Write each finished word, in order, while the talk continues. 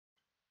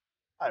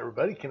Hi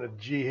everybody, Kenneth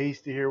G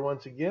Hasty here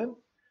once again.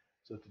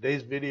 So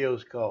today's video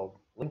is called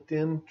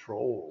LinkedIn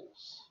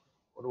Trolls.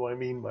 What do I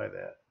mean by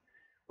that?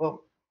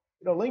 Well,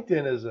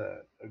 LinkedIn is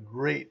a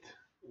great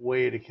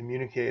way to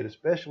communicate,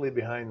 especially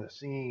behind the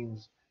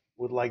scenes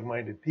with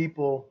like-minded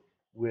people,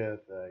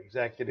 with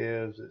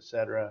executives,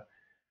 etc.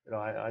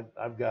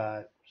 I've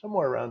got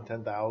somewhere around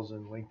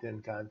 10,000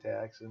 LinkedIn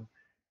contacts, and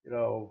you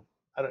know,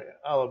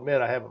 I'll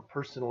admit I haven't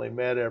personally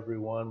met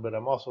everyone, but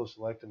I'm also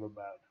selective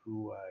about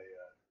who I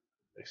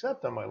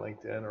accept on my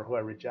LinkedIn or who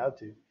I reach out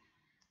to.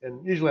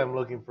 And usually I'm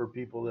looking for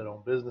people that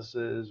own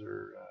businesses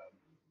or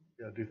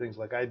do things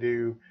like I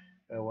do,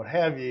 what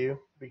have you,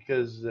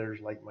 because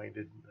there's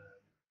like-minded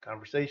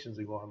conversations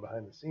that go on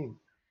behind the scenes.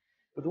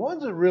 But the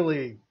ones that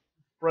really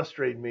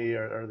frustrate me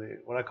are the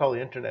what I call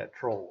the internet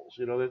trolls.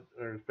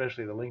 Or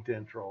especially the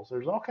LinkedIn trolls.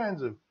 There's all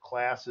kinds of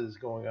classes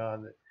going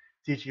on that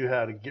teach you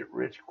how to get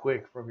rich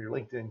quick from your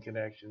LinkedIn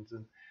connections.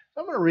 And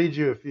so I'm going to read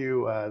you a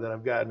few that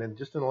I've gotten in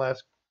just in the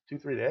last 2,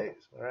 3 days.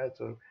 All right,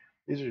 so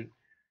these are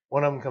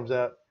one of them comes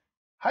out.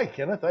 Hi,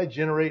 Kenneth. I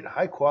generate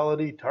high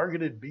quality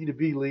targeted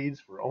B2B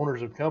leads for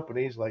owners of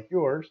companies like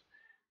yours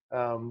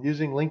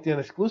using LinkedIn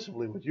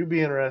exclusively. Would you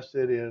be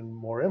interested in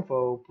more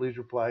info? Please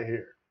reply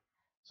here.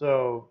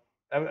 So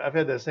I've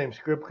had that same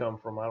script come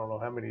from I don't know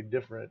how many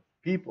different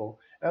people.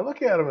 And I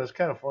look at them as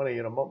kind of funny.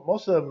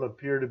 Most of them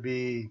appear to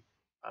be,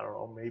 I don't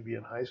know, maybe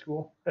in high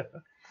school.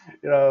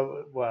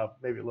 Well,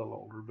 maybe a little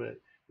older, but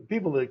the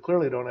people that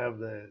clearly don't have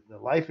the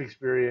life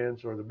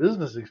experience or the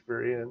business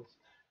experience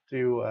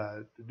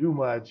to do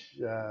much,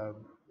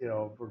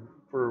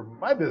 for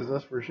my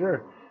business for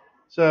sure.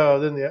 So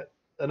then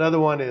another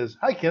one is,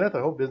 hi Kenneth,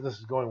 I hope business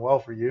is going well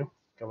for you.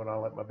 Coming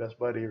on like my best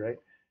buddy, right?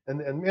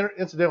 And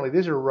incidentally,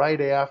 these are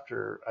right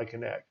after I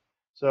connect.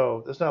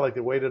 So it's not like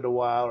they waited a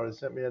while or they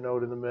sent me a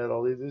note in the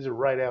middle. These are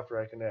right after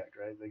I connect,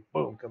 right? They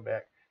boom, come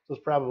back. So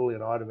it's probably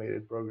an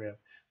automated program.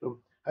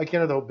 So hi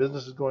Kenneth, I hope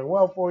business is going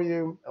well for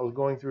you. I was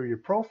going through your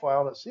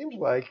profile and it seems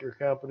like your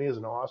company is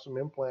an awesome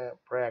implant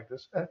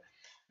practice.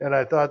 And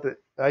I thought that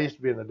I used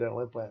to be in the dental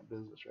implant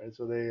business, right?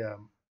 So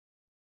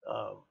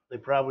they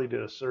probably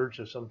did a search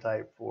of some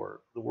type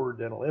for the word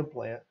dental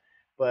implant,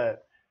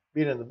 but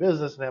being in the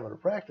business and having a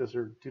practice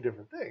are two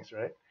different things,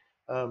 right?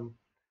 Um,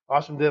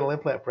 awesome dental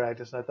implant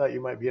practice, and I thought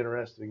you might be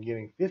interested in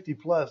getting 50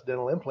 plus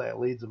dental implant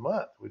leads a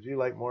month. Would you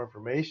like more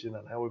information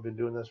on how we've been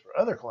doing this for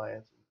other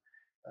clients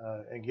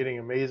and getting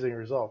amazing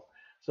results?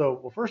 So,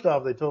 well, first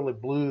off, they totally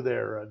blew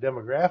their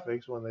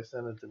demographics when they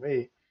sent it to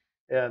me,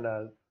 and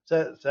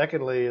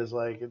secondly, is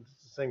like it's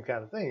the same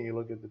kind of thing. You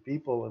look at the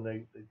people, and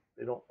they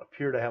don't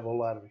appear to have a whole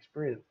lot of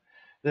experience.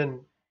 Then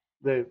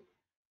the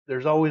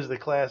there's always the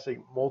classic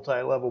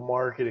multi-level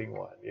marketing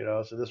one.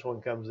 So this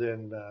one comes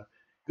in.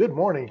 Good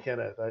morning,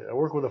 Kenneth. I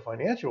work with a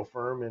financial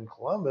firm in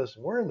Columbus,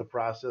 and we're in the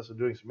process of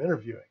doing some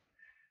interviewing.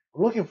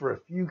 I'm looking for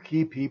a few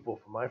key people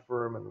for my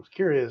firm and was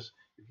curious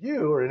if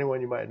you or anyone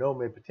you might know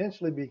may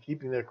potentially be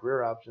keeping their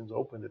career options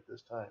open at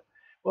this time.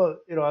 Well,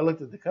 I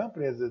looked at the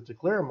company as it's a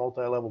clear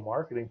multi-level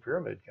marketing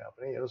pyramid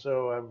company.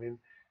 So I mean,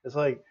 it's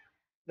like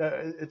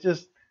it's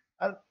just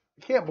I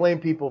can't blame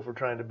people for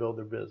trying to build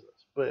their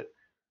business, but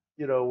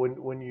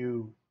when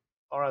you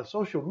are on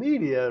social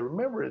media,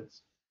 remember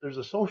there's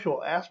a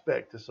social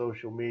aspect to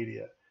social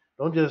media.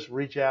 Don't just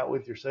reach out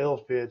with your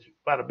sales pitch,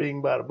 bada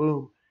bing, bada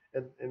boom,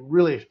 and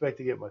really expect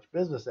to get much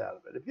business out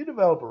of it. If you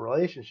develop a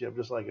relationship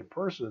just like in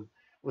person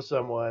with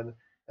someone,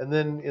 and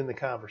then in the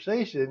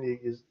conversation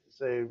you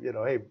say,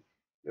 hey,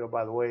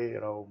 by the way,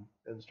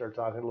 and start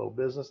talking a little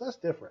business, that's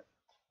different.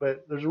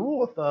 But there's a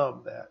rule of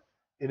thumb that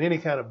in any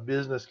kind of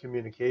business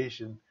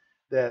communication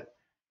that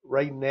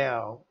right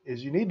now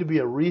is you need to be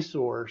a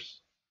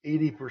resource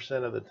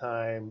 80% of the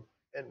time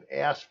and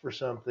ask for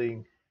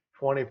something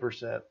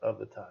 20% of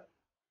the time.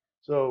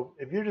 So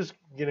if you're just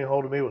getting a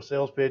hold of me with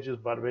sales pitches,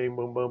 bada bing,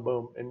 boom, boom,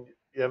 boom, and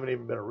you haven't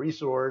even been a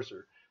resource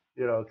or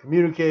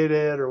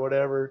communicated or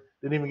whatever,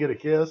 didn't even get a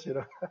kiss,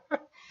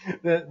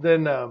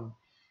 then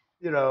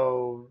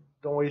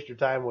don't waste your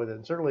time with it.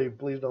 And certainly,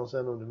 please don't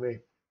send them to me.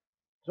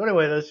 So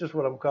anyway, that's just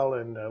what I'm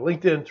calling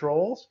LinkedIn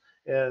trolls.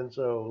 And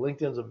so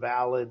LinkedIn's a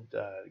valid,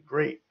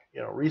 great,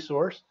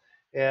 resource.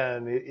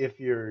 And if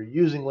you're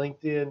using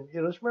LinkedIn,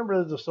 just remember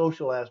there's a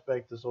social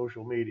aspect to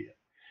social media.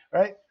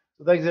 All right.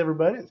 So thanks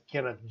everybody. It's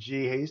Kenneth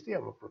G Hasty.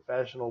 I'm a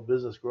professional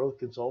business growth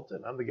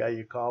consultant. I'm the guy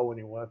you call when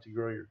you want to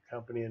grow your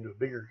company into a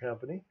bigger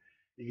company.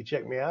 You can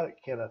check me out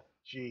at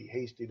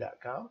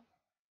kennethghasty.com.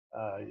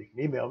 You can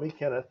email me,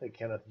 Kenneth at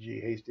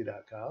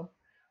kennethghasty.com.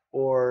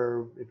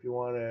 Or if you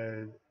want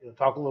to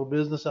talk a little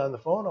business on the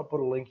phone, I'll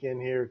put a link in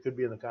here. It could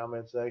be in the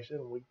comment section.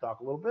 And we can talk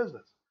a little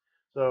business.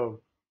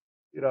 So,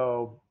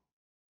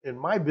 in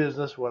my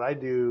business, what I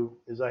do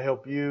is I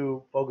help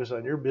you focus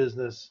on your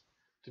business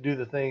to do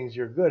the things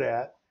you're good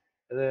at,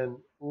 and then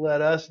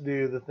let us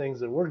do the things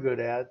that we're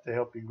good at to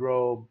help you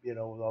grow, with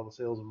all the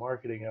sales and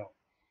marketing help.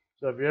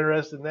 So if you're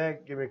interested in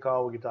that, give me a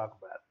call. We can talk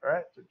about it. All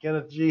right. So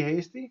Kenneth G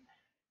Hasty,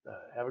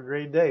 have a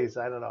great day.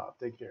 Signing off.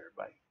 Take care.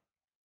 Bye.